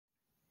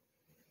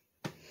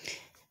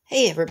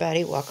Hey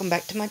everybody, welcome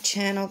back to my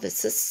channel.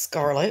 This is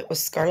Scarlet with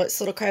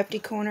Scarlet's Little Crafty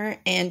Corner,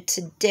 and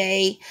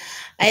today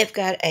I have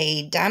got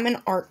a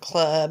Diamond Art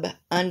Club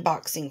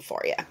unboxing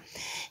for you.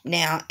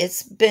 Now,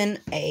 it's been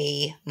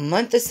a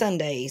month of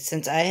Sundays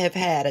since I have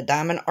had a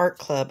Diamond Art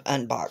Club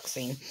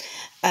unboxing.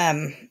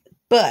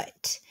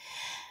 But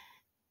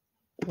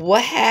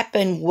what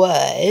happened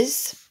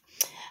was,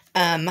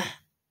 I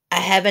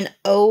have an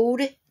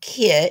old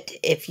kit.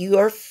 If you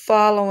are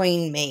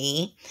following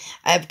me,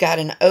 I've got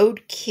an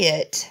old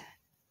kit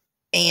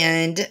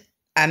and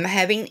I'm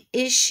having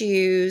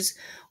issues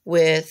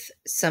with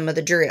some of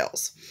the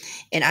drills.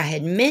 And I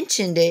had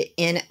mentioned it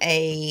in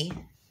a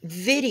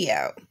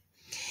video.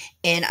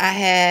 And I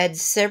had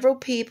several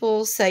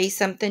people say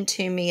something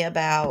to me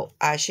about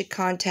I should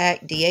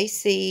contact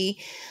DAC,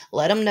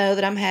 let them know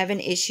that I'm having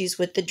issues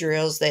with the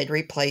drills. They'd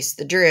replace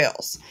the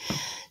drills.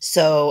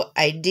 So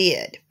I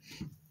did.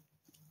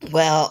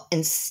 Well,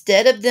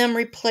 instead of them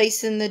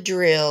replacing the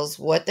drills,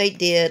 what they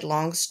did,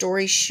 long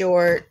story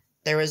short,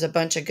 there was a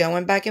bunch of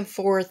going back and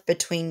forth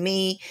between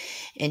me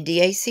and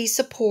DAC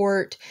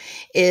support,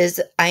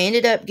 is I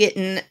ended up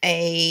getting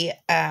a,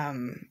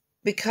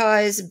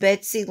 because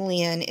Betsy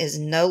Lynn is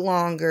no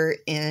longer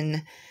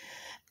in,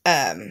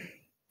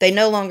 they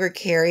no longer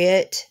carry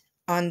it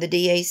on the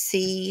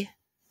DAC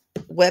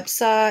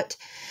website.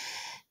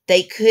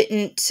 They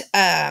couldn't,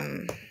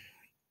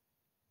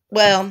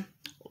 well,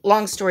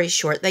 long story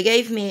short, they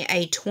gave me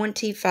a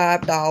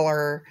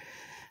 $25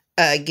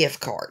 gift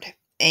card.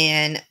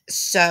 And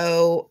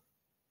so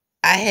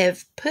I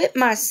have put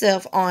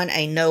myself on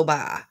a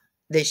no-buy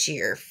this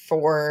year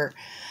for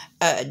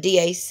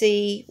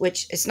DAC,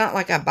 which it's not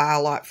like I buy a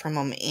lot from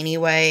them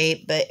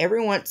anyway, but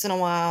every once in a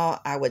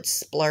while I would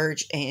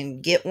splurge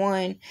and get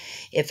one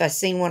if I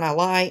seen one I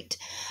liked.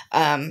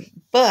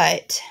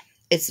 But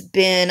it's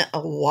been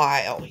a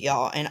while,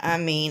 y'all, and I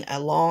mean a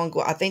long,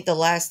 I think the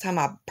last time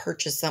I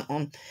purchased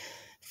something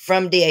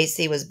from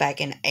DAC was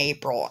back in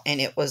April, and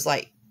it was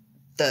like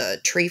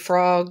the tree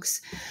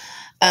frogs.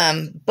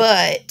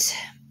 But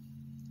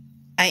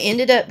I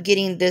ended up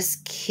getting this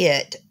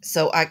kit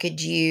so I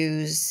could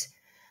use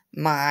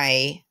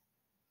my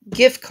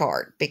gift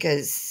card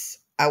because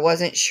I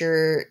wasn't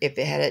sure if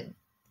it had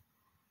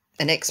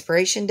an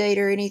expiration date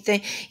or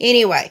anything.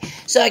 Anyway,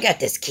 so I got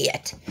this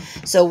kit.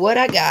 So what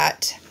I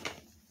got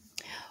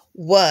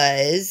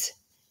was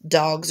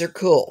Dogs Are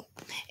Cool.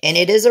 And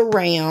it is a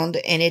round,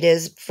 and it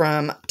is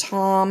from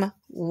Tom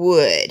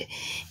Wood.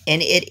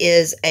 And it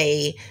is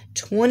a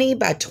 20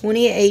 by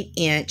 28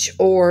 inch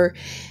or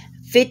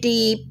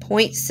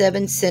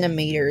 50.7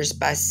 centimeters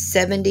by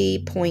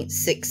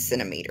 70.6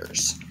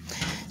 centimeters.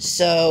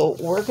 So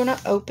we're going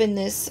to open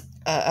this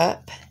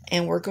up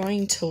and we're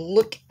going to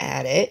look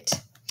at it.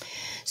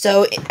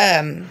 So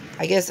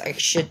I guess I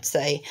should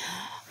say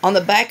on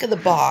the back of the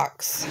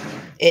box,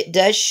 it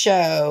does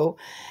show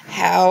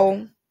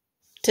how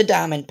to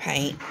diamond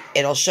paint.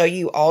 It'll show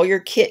you all your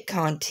kit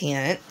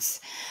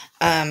contents.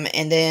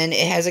 And then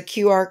it has a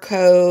QR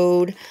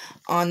code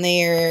on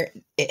there.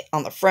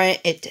 On the front,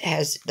 it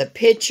has the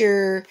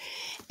picture.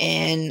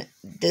 And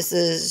this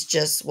is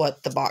just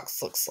what the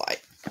box looks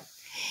like.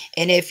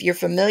 And if you're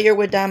familiar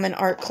with Diamond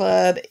Art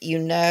Club, you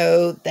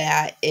know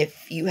that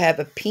if you have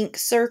a pink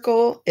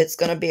circle, it's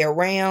going to be a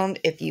round.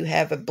 If you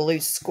have a blue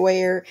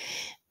square,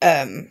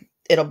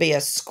 it'll be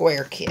a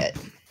square kit.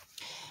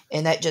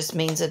 And that just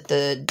means that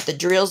the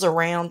drills are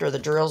round or the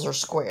drills are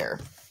square.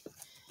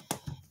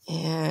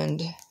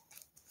 And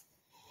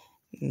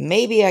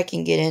maybe I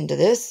can get into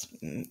this.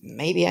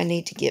 Maybe I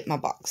need to get my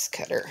box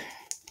cutter.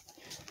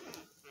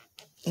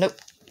 Nope.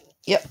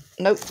 Yep.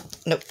 Nope.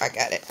 Nope. I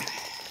got it.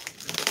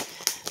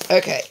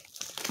 Okay.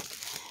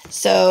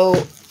 So,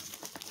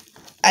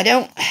 I've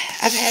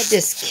had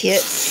this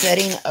kit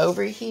sitting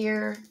over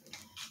here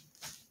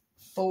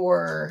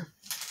for,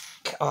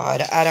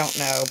 God, I don't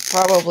know,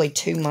 probably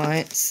 2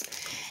 months,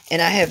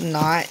 and I have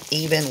not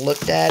even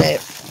looked at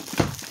it,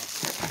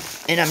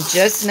 and I'm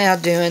just now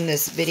doing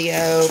this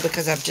video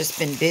because I've just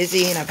been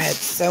busy, and I've had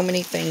so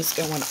many things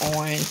going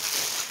on,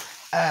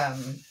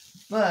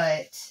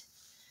 but,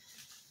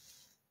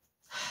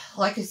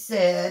 like I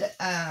said,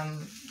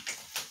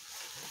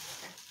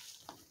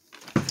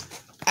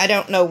 I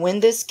don't know when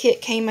this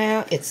kit came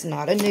out. It's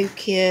not a new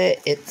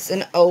kit, it's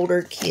an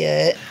older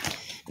kit.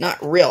 Not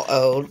real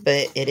old,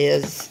 but it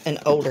is an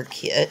older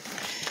kit.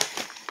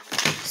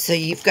 So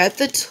you've got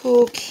the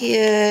tool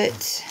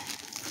kit.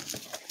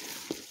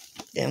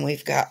 Then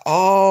we've got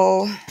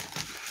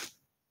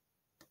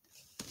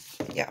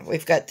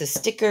we've got the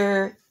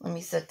sticker. Let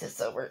me set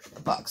this over,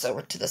 the box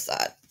over to the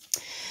side.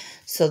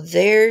 So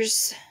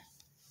there's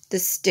the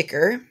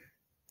sticker.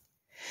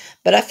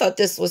 But I thought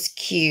this was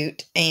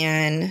cute.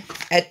 And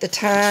at the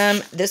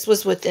time, this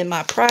was within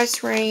my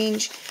price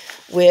range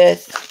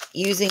with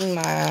using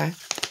my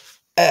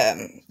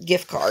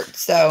gift card.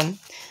 So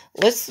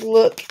let's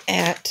look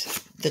at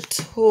the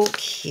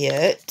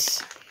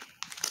toolkit,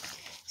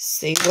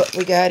 see what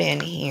we got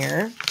in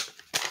here.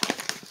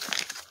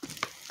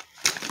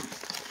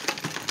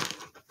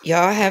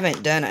 Y'all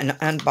haven't done an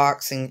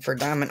unboxing for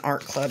Diamond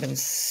Art Club in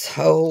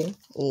so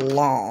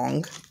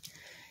long.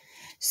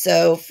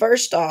 So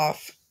first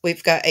off,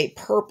 we've got a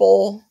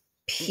purple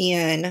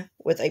pen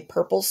with a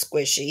purple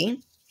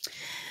squishy.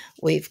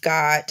 We've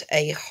got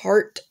a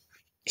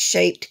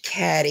heart-shaped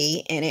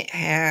caddy, and it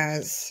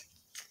has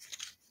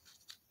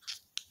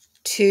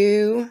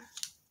 2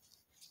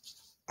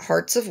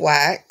 hearts of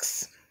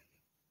wax.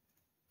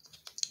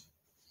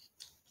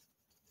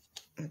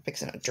 I'm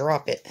fixing to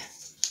drop it.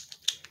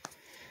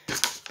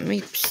 Let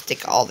me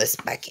stick all this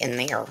back in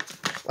there.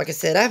 Like I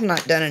said, I've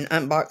not done an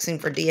unboxing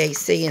for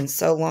DAC in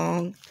so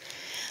long.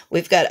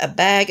 We've got a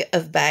bag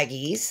of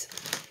baggies.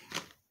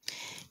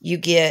 You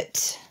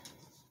get,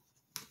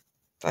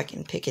 if I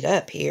can pick it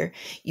up here,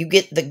 you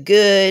get the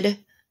good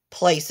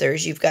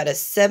placers. You've got a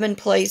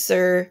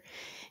 7-placer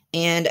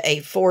and a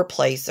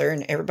 4-placer.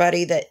 And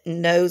everybody that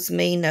knows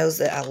me knows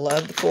that I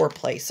love the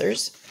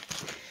 4-placers.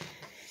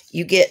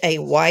 You get a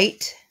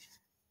white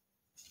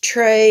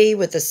tray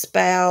with a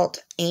spout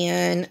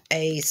and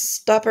a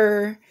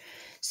stopper,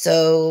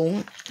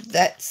 so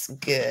that's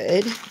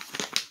good.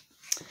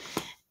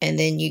 And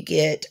then you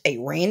get a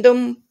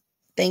random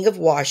thing of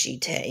washi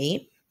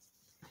tape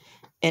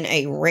and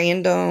a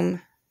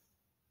random,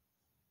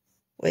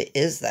 what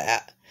is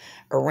that?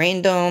 A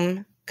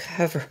random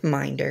cover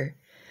minder.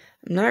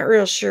 I'm not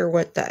real sure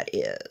what that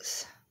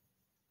is.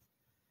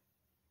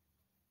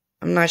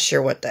 I'm not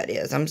sure what that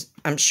is.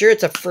 I'm sure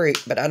it's a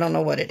fruit, but I don't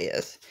know what it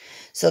is.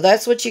 So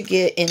that's what you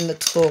get in the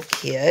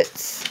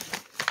toolkits.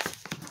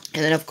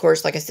 And then, of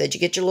course, like I said, you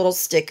get your little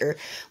sticker,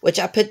 which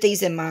I put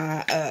these in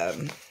my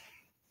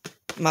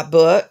my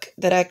book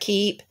that I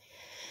keep.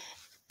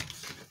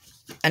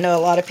 I know a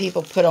lot of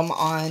people put them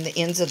on the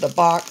ends of the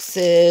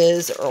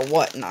boxes or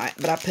whatnot,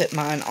 but I put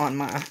mine on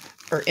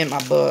in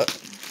my book.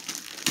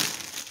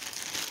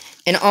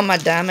 And on my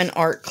Diamond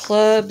Art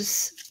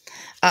Clubs,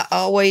 I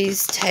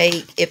always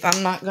take, if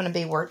I'm not going to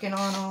be working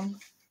on them,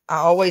 I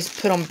always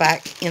put them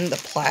back in the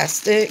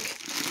plastic,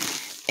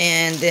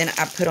 and then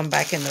I put them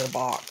back in the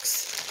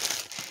box.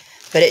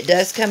 But it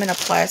does come in a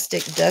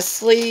plastic dust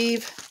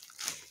sleeve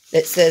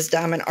that says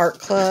Diamond Art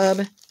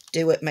Club,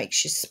 do what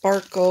makes you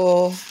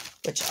sparkle,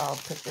 which I'll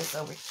put this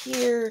over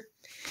here.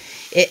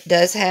 It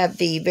does have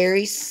the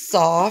very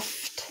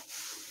soft,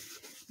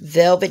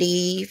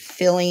 velvety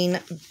feeling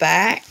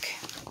back.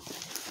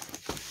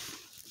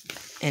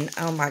 And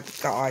oh my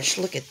gosh,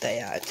 look at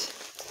that.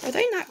 Are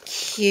they not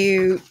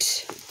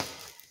cute?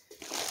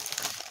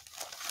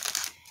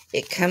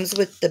 It comes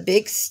with the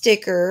big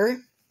sticker.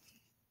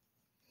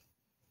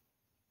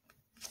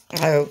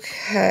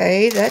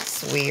 Okay,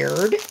 that's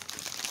weird.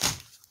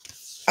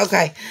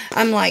 Okay,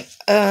 I'm like,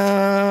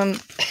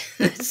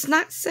 it's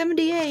not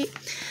 78.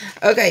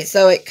 Okay,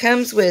 so it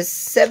comes with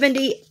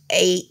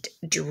 78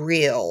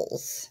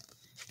 drills.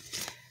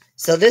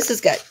 So this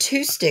has got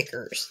 2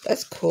 stickers.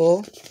 That's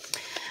cool.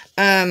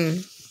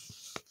 And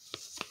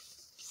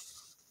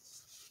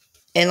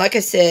like I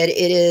said,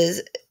 it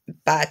is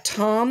by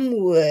Tom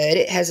Wood.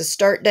 It has a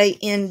start date,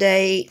 end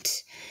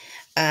date.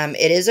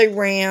 It is a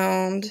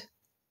round.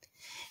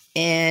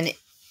 And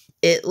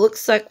it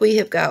looks like we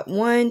have got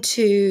 1,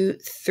 2,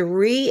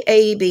 3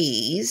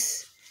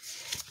 ABs.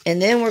 And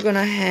then we're going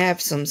to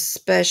have some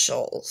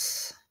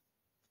specials.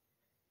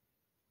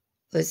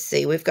 Let's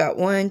see. We've got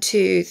 1,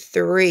 2,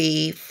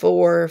 3,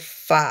 4,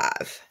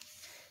 5.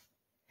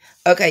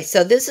 Okay,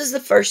 so this is the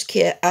first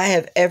kit I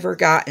have ever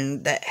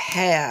gotten that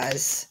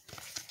has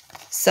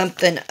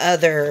something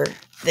other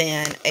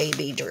than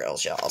AB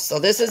drills, y'all. So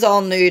this is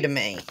all new to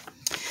me.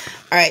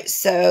 All right,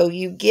 so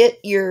you get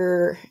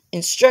your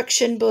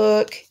instruction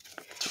book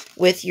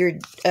with your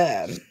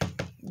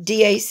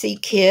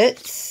DAC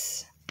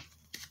kits.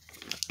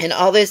 And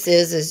all this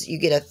is you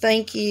get a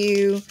thank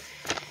you.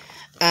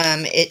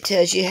 It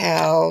tells you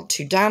how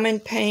to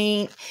diamond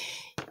paint.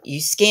 You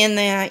scan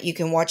that, you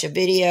can watch a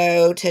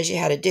video, tells you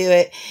how to do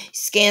it.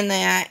 Scan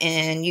that,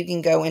 and you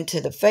can go into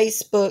the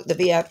Facebook, the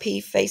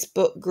VIP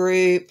Facebook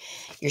group,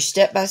 your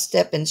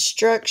step-by-step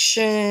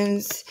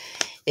instructions.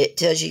 It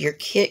tells you your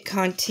kit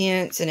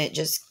contents, and it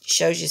just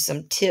shows you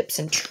some tips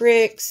and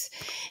tricks.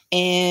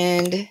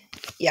 And,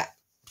 yeah.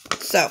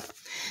 So,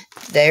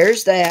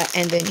 there's that.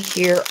 And then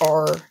here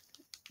are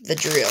the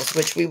drills,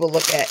 which we will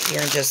look at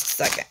here in just a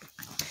second.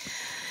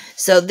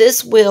 So,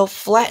 this will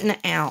flatten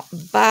out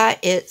by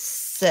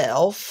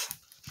itself.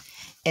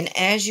 And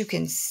as you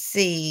can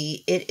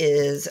see, it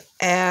is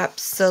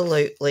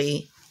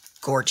absolutely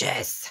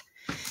gorgeous.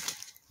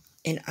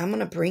 And I'm going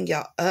to bring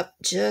y'all up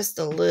just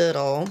a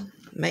little,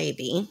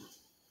 maybe.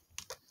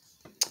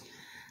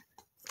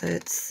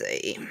 Let's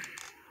see.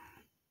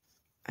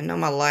 I know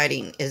my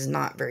lighting is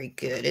not very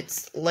good.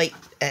 It's late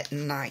at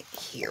night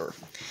here.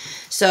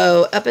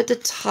 So up at the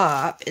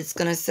top, it's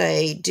going to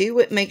say, do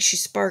what makes you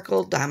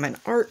sparkle, Diamond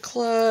Art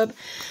Club.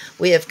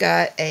 We have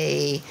got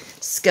a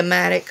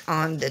schematic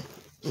on the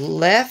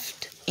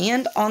left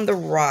and on the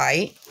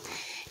right.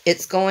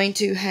 It's going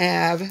to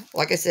have,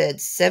 like I said,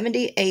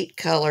 78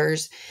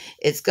 colors.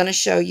 It's going to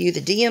show you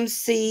the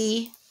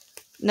DMC,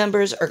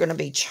 numbers are going to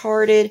be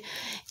charted,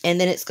 and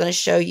then it's going to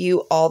show you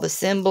all the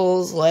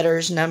symbols,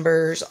 letters,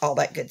 numbers, all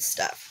that good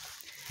stuff.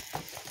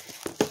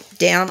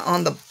 Down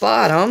on the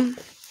bottom,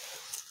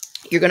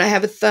 you're going to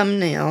have a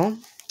thumbnail,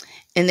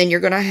 and then you're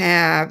going to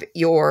have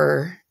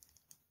your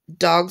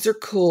Dogs Are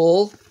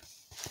Cool,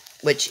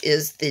 which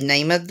is the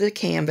name of the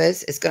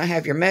canvas. It's going to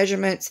have your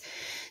measurements.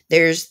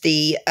 There's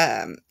the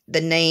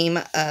name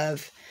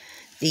of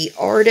the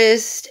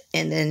artist,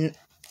 and then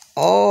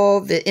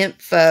all the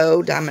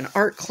info. Diamond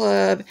Art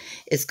Club.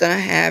 It's going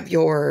to have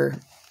your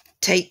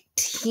Take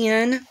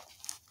 10,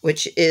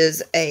 which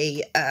is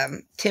a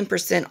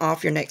 10%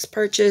 off your next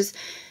purchase.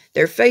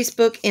 Their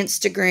Facebook,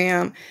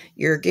 Instagram,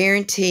 your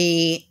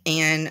guarantee,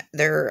 and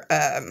their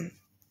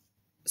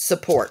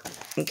support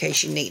in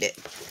case you need it.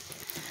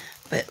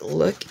 But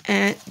look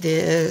at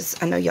this.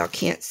 I know y'all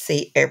can't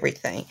see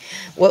everything.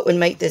 What would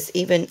make this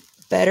even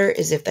better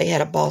is if they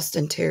had a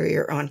Boston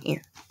Terrier on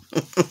here.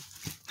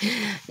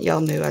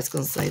 Y'all knew I was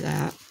going to say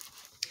that.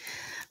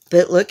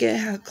 But look at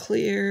how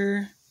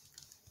clear.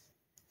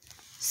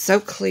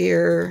 So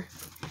clear.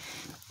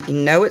 You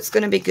know it's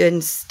going to be good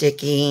and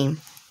sticky.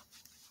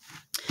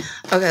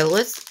 Okay,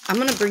 I'm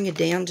going to bring it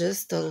down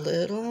just a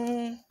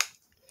little.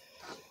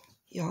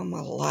 Y'all,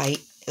 my light.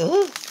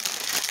 Ugh.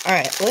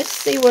 Alright, let's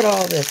see what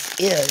all this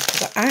is.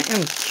 Because I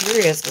am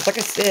curious. Because like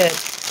I said,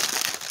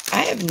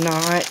 I have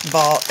not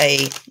bought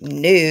a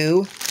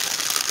new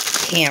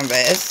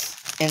canvas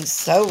in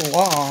so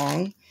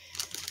long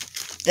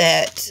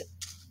that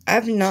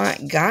I've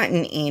not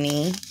gotten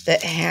any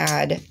that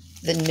had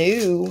the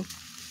new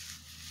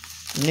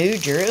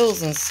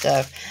drills and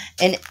stuff.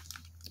 And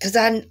because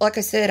like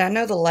I said, I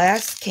know the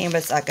last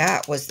canvas I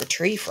got was the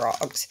Tree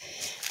Frogs.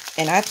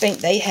 And I think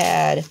they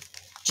had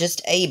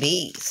just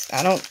ABs.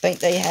 I don't think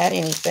they had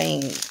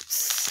anything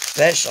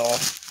special.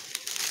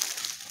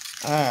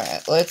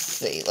 Alright, let's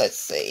see.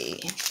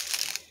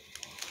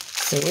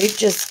 So we've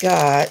just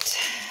got,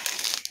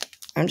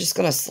 I'm just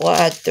going to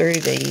slide through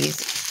these.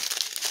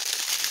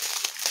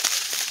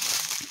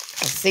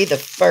 I see the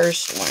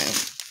first one.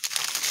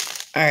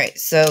 Alright,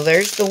 so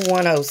there's the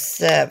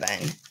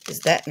 107.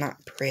 Is that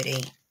not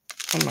pretty?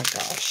 Oh my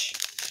gosh.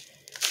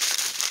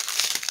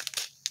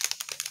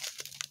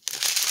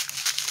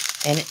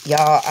 And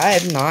y'all, I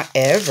have not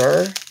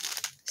ever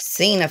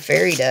seen a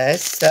fairy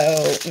dust,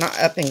 so not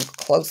up in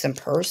close and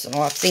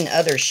personal. I've seen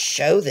others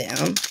show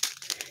them.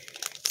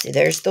 See,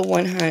 there's the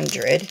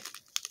 100.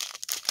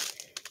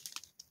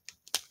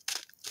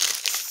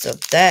 So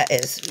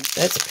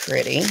that's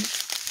pretty.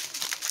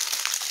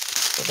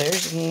 So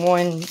there's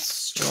one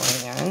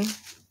strand.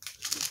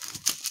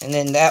 And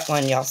then that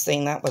one, y'all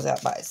seen, that was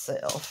out by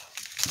itself.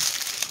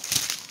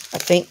 I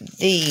think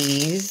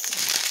these,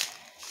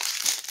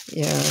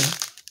 yeah.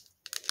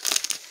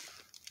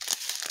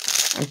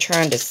 I'm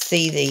trying to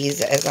see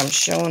these as I'm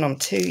showing them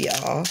to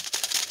y'all.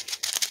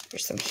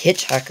 There's some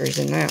hitchhikers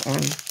in that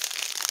one.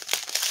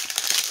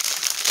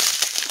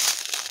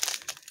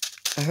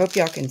 I hope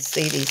y'all can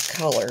see these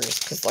colors,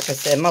 because like I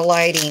said, my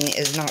lighting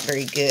is not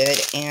very good,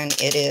 and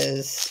it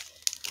is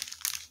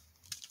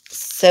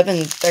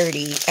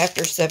 7:30,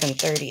 after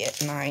 7:30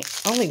 at night.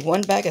 Only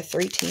one bag of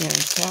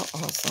 310s. How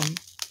awesome.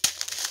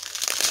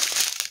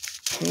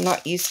 I'm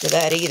not used to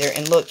that either.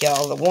 And look,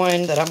 y'all, the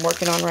one that I'm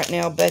working on right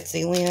now,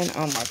 Betsy Lynn,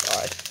 oh my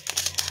God.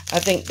 I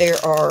think there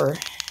are,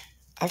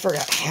 I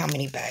forgot how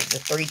many bags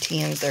of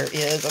 310s there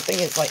is. I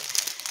think it's like,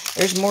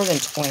 there's more than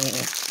 20.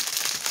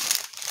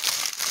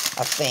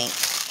 I think.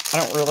 I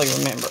don't really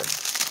remember.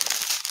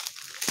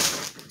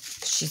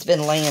 She's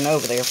been laying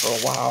over there for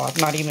a while.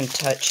 I've not even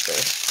touched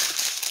her.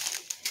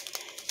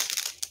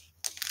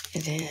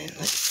 And then,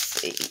 let's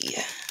see.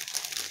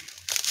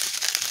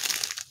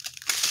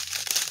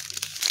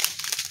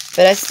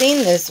 But I've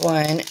seen this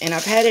one, and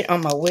I've had it on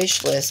my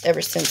wish list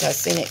ever since I've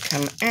seen it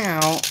come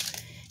out.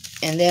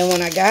 And then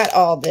when I got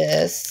all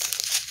this,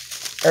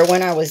 or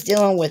when I was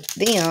dealing with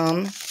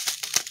them,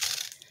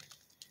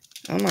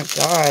 oh my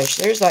gosh,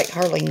 there's like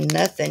hardly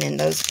nothing in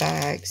those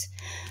bags.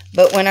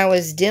 But when I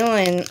was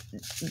going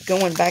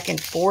back and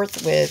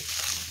forth with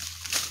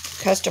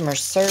customer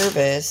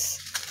service,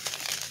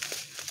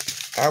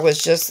 I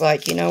was just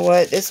like, you know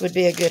what, this would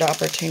be a good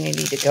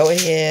opportunity to go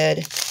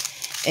ahead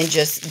and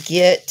just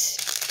get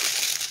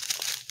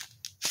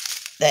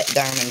that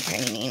diamond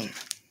painting.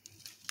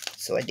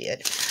 So I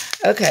did.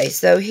 Okay,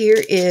 so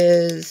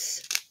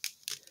here's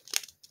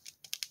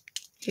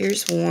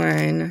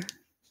one.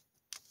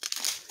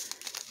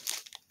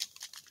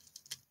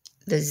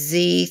 The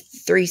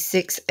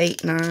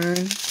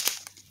Z3689.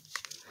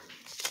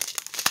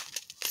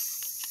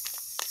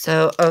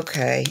 So,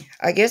 okay.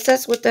 I guess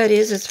that's what that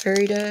is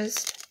fairy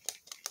dust.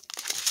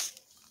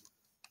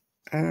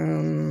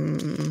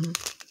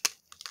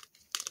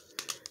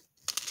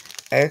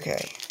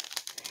 Okay.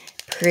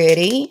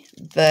 Pretty,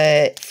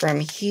 but from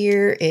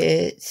here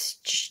it's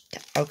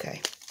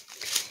okay.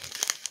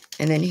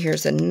 And then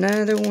here's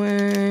another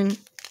one,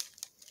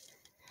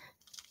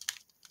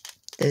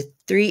 the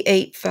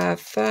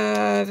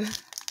 3855.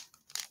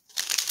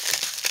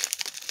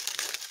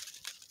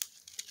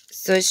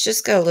 So it's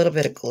just got a little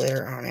bit of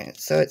glitter on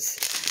it. So it's,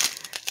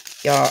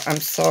 y'all, I'm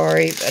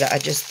sorry, but I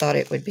just thought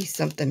it would be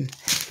something.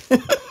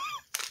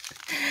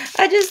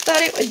 I just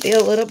thought it would be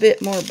a little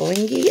bit more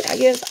blingy, I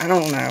guess. I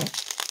don't know.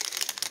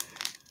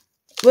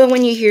 Well,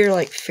 when you hear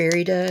like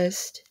fairy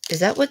dust, is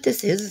that what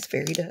this is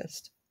fairy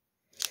dust?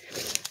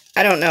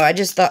 I don't know. I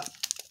just thought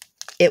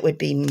it would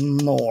be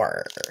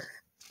more.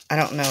 I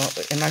don't know.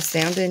 Am I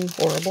sounding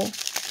horrible?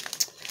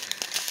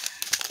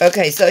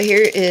 Okay, so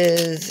here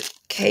is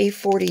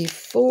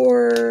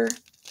K44.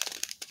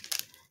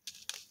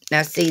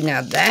 Now, see,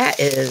 now that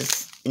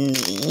is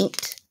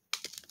neat.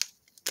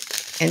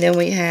 And then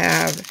we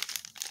have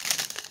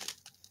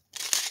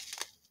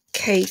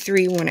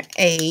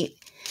K318.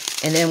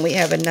 And then we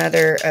have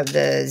another of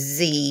the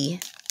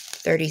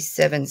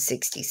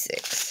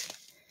Z3766.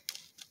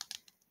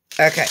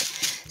 Okay,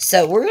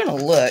 so we're going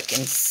to look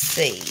and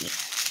see.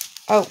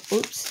 Oh,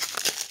 oops.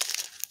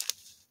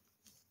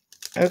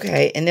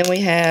 Okay, and then we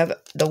have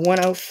the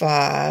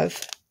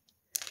 105.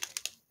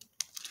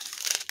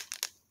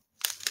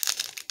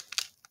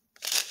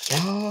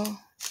 Y'all,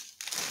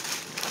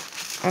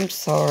 I'm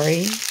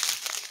sorry.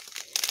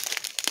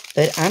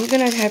 But I'm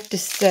going to have to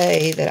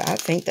say that I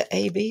think the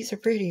ABs are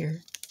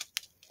prettier.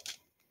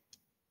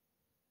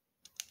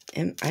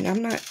 And I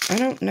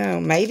don't know.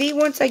 Maybe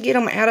once I get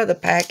them out of the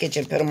package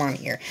and put them on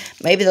here,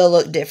 maybe they'll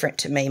look different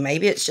to me.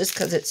 Maybe it's just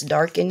because it's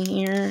dark in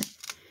here.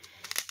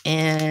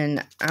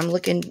 And I'm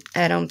looking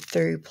at them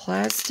through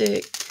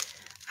plastic.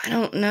 I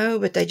don't know,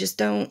 but they just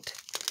don't.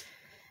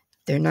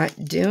 They're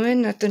not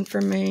doing nothing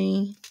for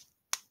me.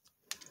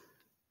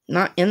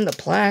 Not in the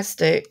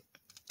plastic.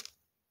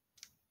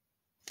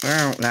 I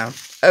don't know.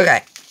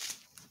 Okay.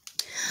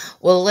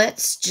 Well,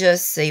 let's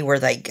just see where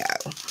they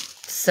go.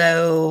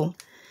 So,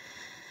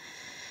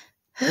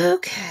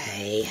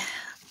 okay.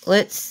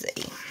 Let's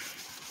see.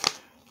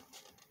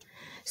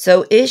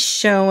 So, it's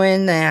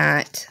showing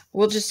that...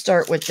 We'll just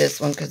start with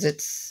this one because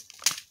it's...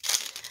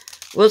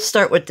 We'll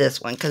start with this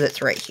one because it's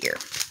right here.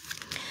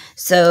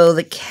 So,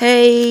 the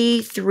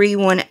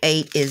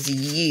K318 is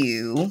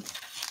U.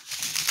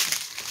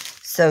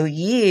 So,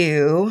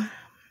 U...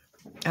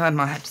 Oh, I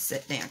might have to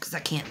sit down because I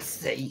can't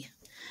see.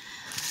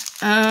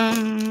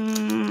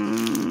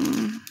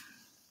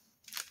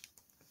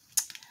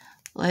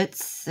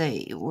 Let's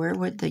see. Where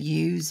would the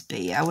U's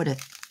be? I would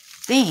have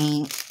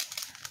think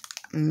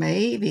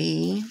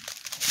maybe...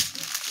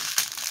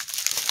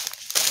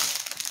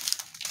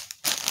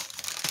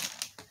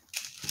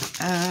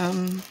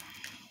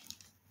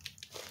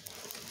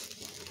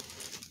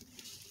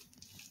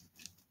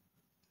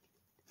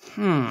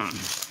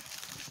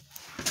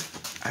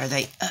 Are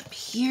they up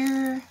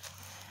here?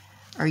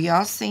 Are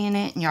y'all seeing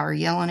it? And y'all are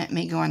yelling at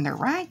me going, they're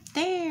right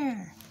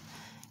there.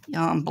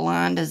 Y'all, I'm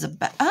blind as a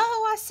bat.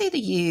 Oh, I see the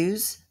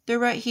U's. They're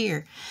right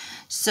here.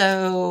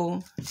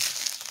 So,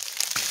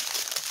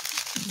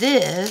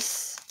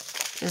 this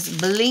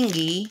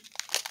blingy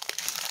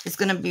is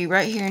going to be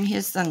right here in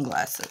his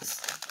sunglasses.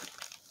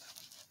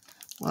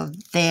 Well,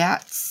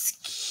 that's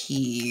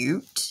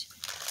cute.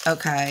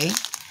 Okay.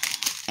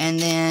 And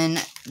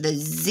then the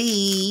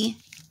Z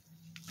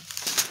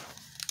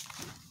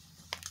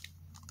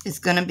is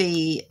going to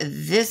be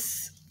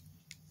this.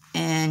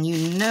 And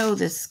you know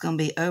this is going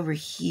to be over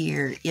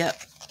here.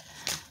 Yep.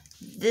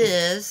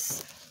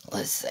 This,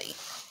 let's see.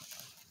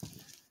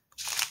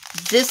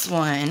 This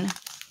one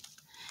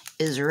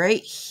is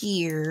right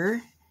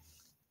here.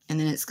 And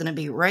then it's going to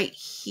be right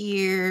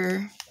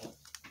here.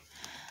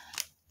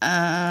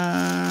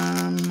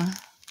 I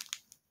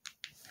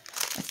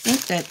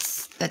think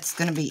that's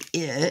going to be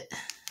it.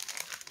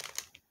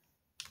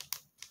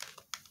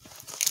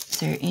 Is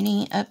there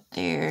any up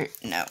there?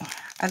 No.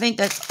 I think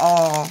that's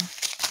all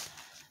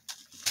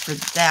for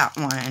that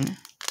one.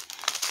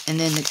 And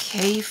then the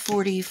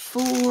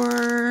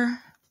K44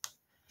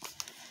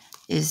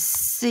 is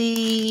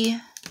C.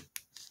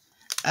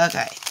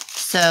 Okay.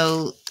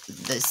 So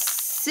the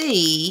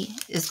C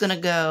is going to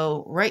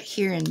go right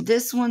here in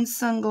this one's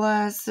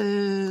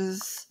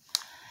sunglasses.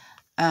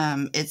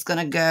 It's going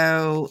to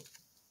go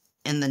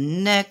in the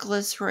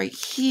necklace right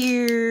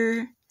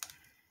here.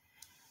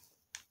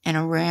 And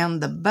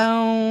around the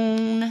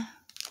bone.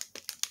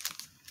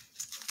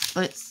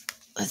 Let's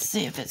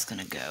see if it's going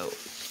to go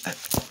up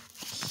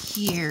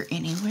here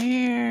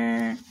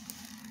anywhere.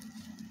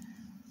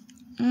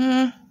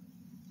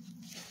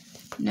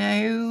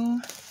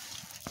 No.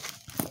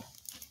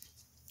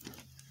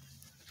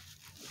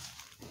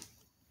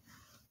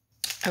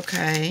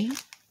 Okay.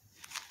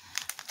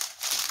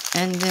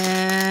 And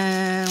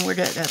then, where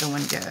did the other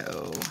one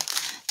go?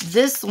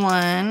 This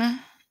one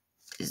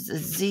is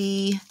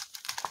the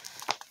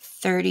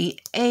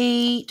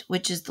Z38,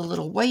 which is the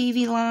little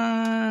wavy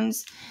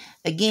lines.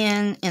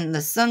 Again, in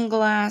the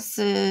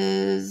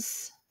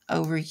sunglasses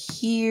over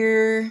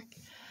here.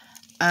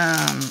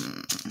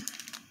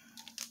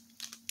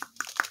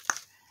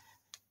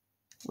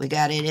 We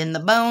got it in the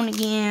bone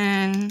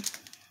again.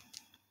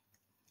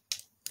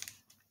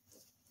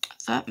 I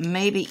thought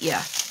maybe,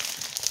 yeah.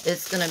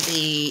 It's going to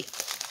be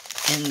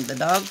in the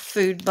dog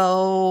food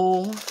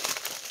bowl.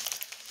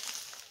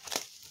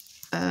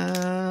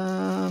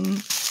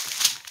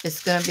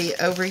 It's going to be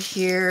over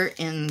here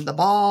in the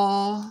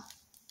ball,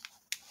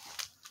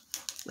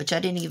 which I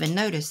didn't even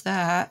notice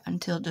that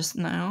until just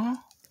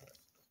now.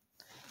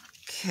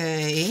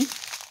 Okay.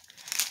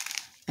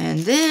 And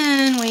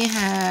then we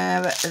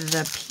have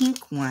the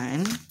pink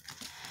one,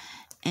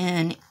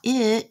 and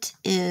it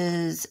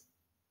is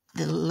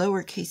the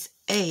lowercase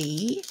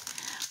a,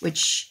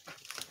 which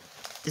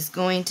is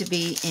going to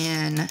be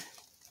in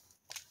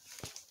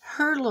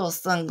her little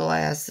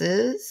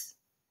sunglasses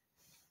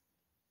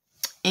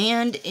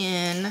and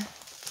in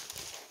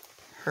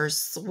her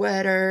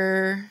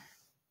sweater,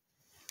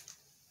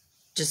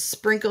 just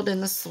sprinkled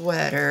in the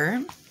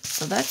sweater.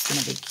 So that's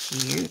going to be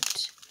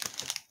cute.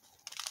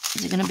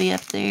 Is it going to be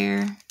up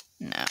there?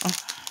 No.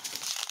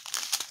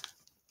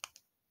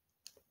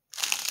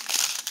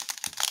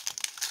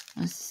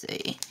 Let's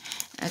see.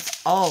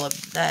 That's all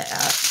of that.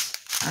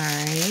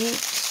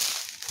 Alright.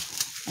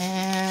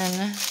 And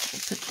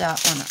we'll put that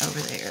one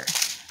over there.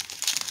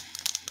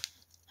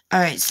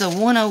 Alright, so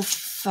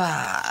 105.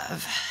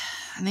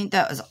 I think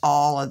that was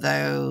all of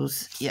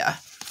those. Yeah.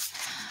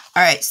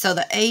 Alright, so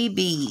the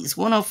ABs.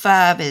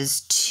 105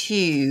 is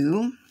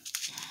 2.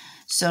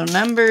 So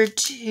number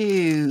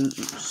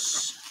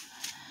 2s.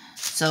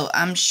 So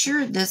I'm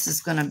sure this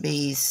is going to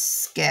be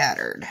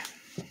scattered.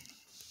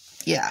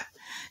 Yeah.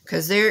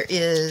 Because there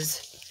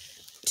is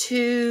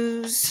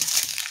 2s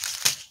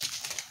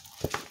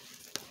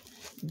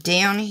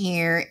down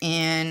here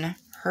in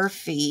her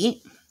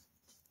feet.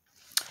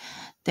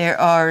 There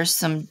are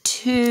some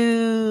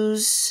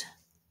 2s.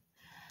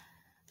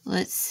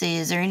 Let's see,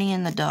 is there any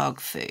in the dog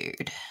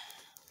food?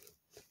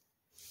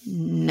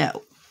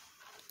 No.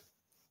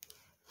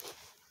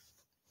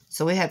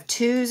 So we have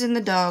 2s in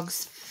the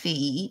dog's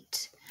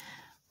feet.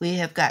 We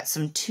have got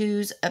some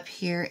 2s up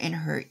here in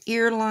her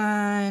ear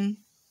line.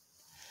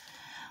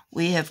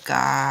 We have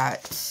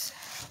got,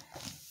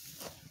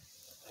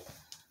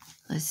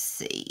 let's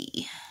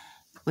see,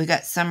 we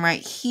got some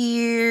right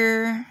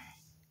here,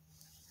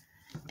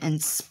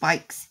 and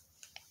Spike's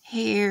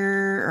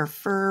hair or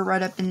fur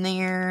right up in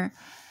there.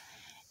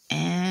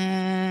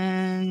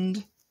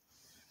 And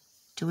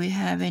do we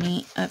have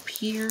any up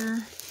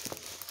here?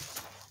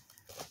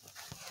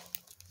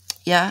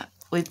 Yeah,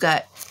 we've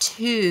got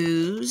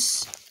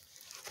 2s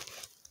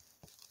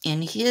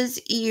in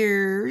his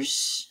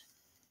ears.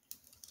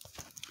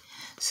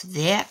 So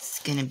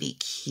that's going to be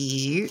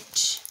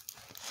cute.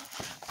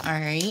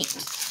 Alright,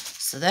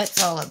 so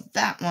that's all of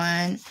that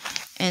one.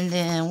 And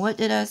then what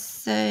did I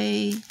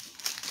say?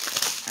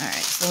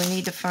 Alright, so we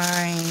need to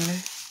find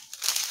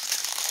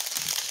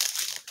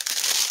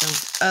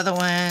those other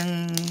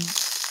ones.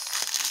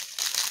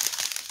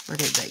 Where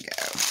did they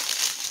go?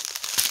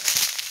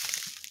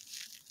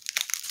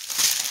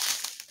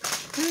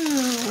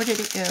 Ooh, where did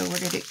it go? Where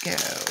did it go?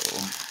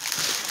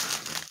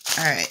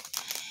 Alright,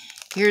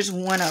 here's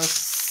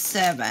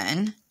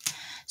 107.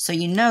 So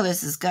you know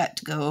this has got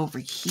to go over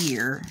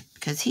here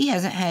because he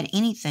hasn't had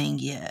anything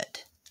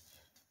yet.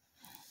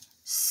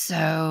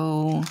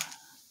 So,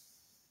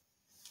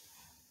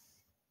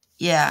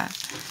 yeah.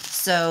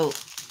 So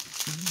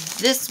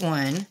this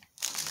one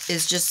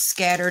is just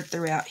scattered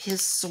throughout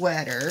his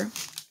sweater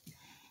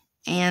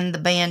and the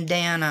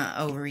bandana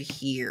over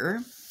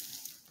here.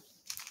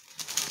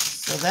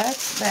 So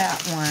that's that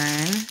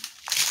one.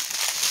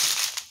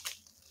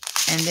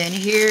 And then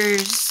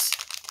here's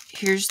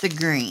the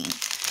green.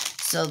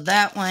 So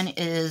that one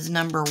is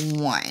number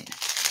 1.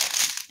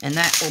 And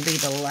that will be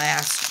the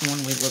last one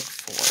we look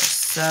for.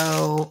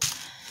 So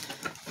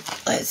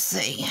let's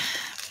see.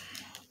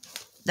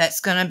 That's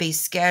going to be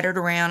scattered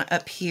around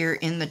up here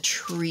in the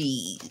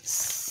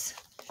trees.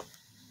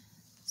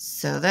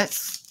 So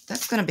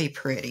that's going to be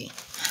pretty.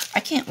 I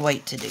can't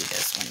wait to do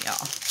this one,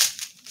 y'all.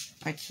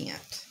 I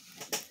can't.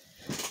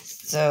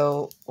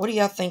 So what do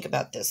y'all think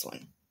about this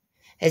one?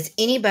 Has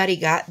anybody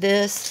got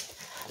this?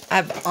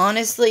 I've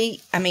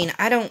honestly, I mean,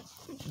 I don't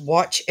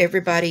watch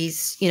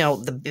everybody's, you know,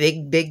 the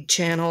big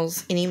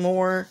channels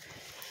anymore.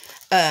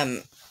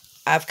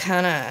 I've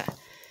kind of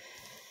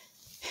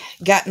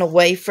gotten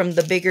away from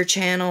the bigger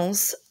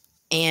channels,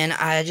 and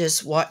I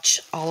just watch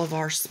all of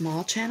our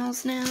small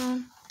channels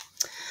now.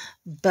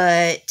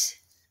 But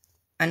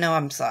I know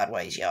I'm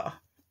sideways, y'all.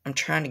 I'm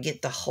trying to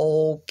get the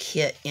whole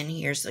kit in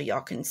here so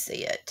y'all can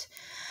see it.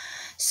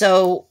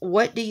 So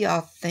what do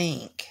y'all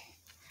think?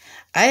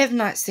 I have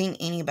not seen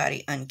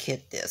anybody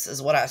unkit this,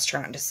 is what I was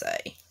trying to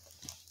say.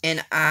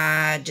 And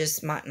I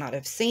just might not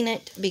have seen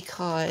it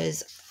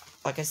because,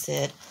 like I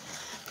said,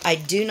 I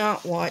do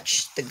not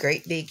watch the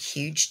great big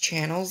huge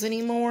channels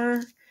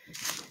anymore.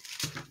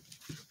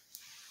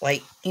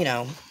 Like, you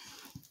know,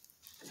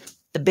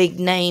 the big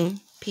name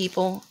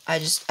people. I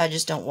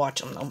just don't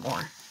watch them no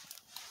more.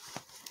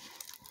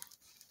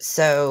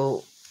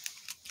 So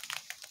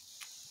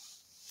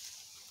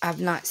I've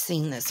not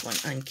seen this one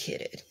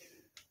unkitted.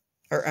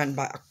 Or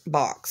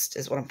unboxed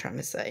is what I'm trying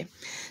to say.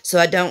 So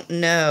I don't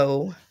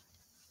know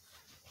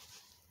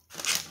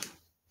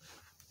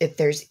if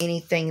there's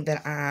anything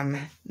that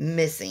I'm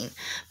missing.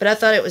 But I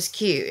thought it was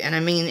cute. And I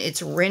mean,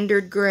 it's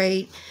rendered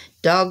great.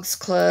 Dogs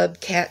Club,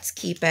 Cats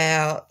Keep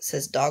Out.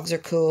 Says dogs are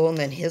cool. And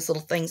then his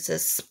little thing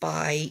says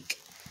Spike.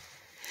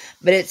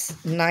 But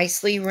it's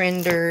nicely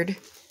rendered.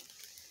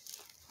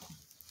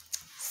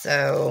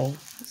 So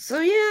yeah,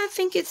 I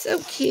think it's so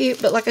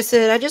cute. But like I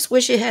said, I just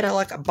wish it had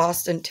like a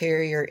Boston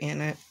Terrier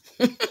in it.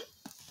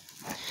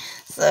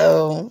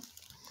 So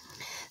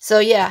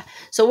yeah.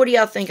 So what do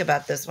y'all think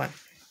about this one?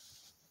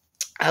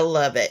 I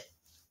love it.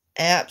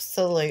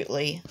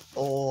 Absolutely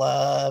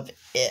love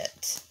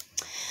it.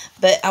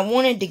 But I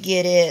wanted to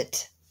get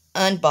it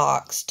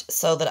unboxed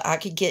so that I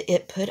could get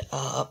it put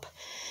up.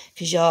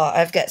 Because, y'all,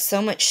 I've got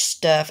so much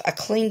stuff. I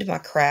cleaned my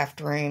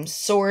craft room,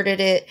 sorted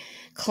it,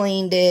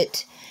 cleaned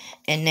it,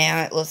 and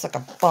now it looks like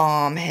a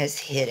bomb has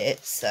hit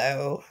it.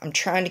 So I'm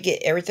trying to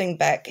get everything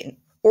back and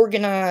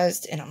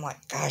organized. And I'm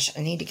like, gosh,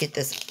 I need to get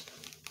this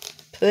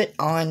put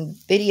on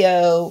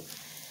video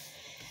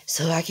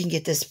so I can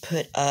get this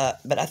put up.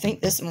 But I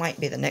think this might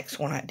be the next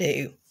one I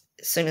do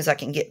as soon as I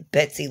can get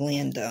Betsy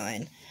Lynn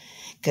done.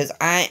 Because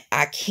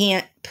I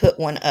can't put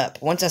one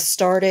up. Once I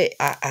start it,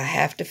 I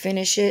have to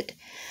finish it.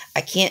 I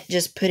can't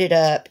just put it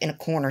up in a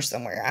corner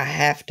somewhere. I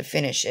have to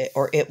finish it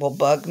or it will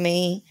bug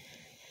me.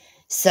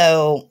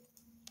 So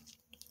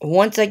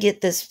once I get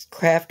this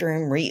craft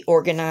room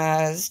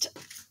reorganized,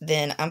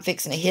 then I'm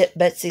fixing to hit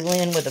Betsy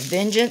Lynn with a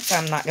vengeance.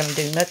 I'm not going to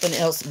do nothing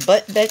else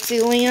but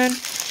Betsy Lynn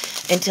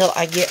until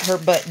I get her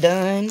butt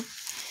done.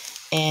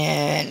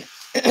 And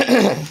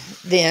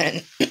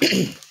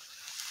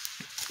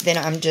then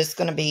I'm just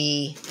going to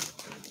be,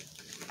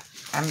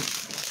 I'm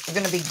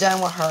going to be done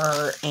with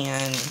her,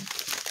 and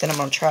then I'm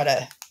going to try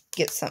to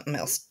get something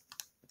else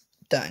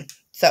done.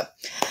 So,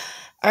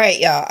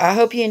 alright, y'all, I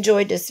hope you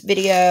enjoyed this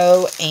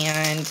video,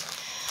 and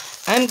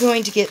I'm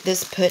going to get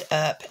this put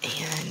up,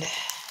 and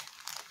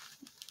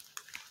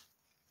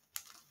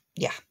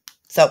yeah.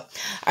 So,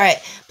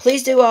 alright,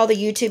 please do all the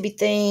YouTubey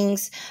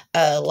things,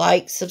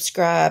 like,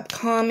 subscribe,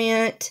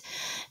 comment,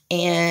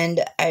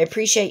 and I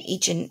appreciate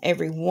each and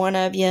every one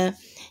of you.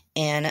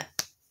 And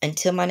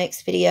until my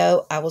next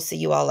video, I will see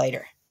you all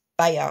later.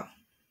 Bye, y'all.